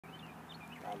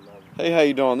Hey, how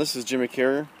you doing? This is Jimmy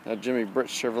Carrier at Jimmy Britt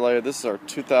Chevrolet. This is our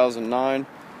 2009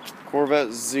 Corvette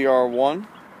ZR1.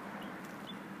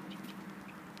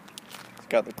 It's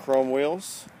got the chrome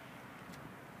wheels,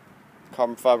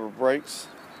 carbon fiber brakes,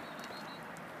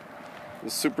 the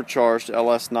supercharged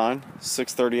LS9,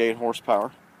 638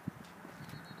 horsepower.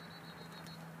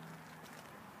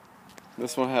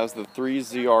 This one has the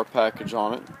 3ZR package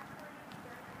on it.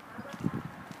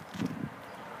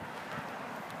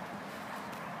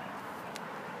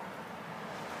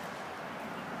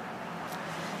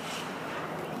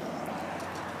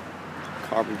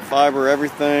 Carbon fiber,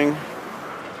 everything.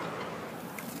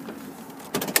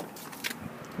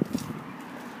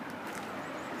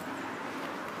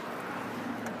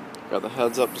 Got the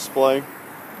heads-up display.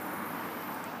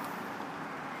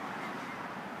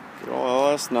 Good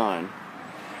old LS9.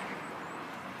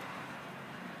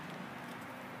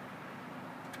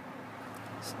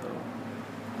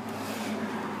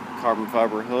 Carbon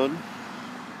fiber hood.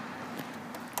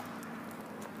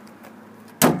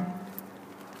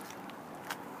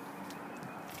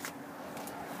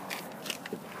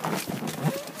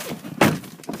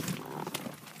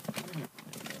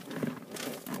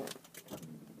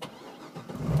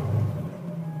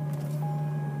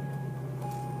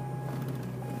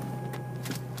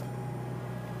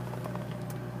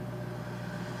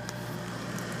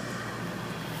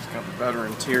 Got the better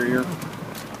interior.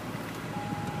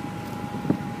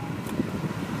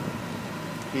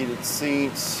 Heated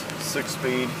seats,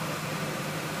 6-speed.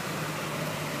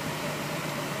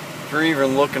 If you're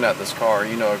even looking at this car,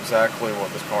 you know exactly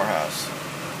what this car has.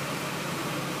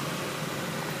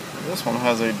 This one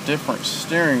has a different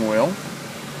steering wheel.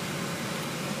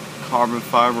 Carbon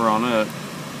fiber on it.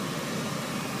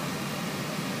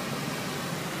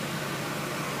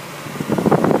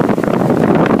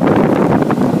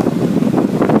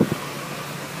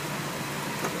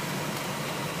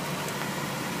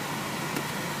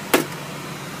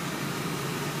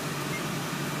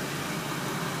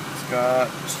 Got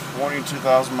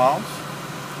 22,000 miles.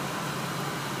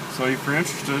 So if you're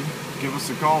interested, give us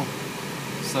a call.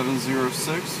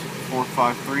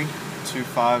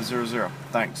 706-453-2500.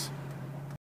 Thanks.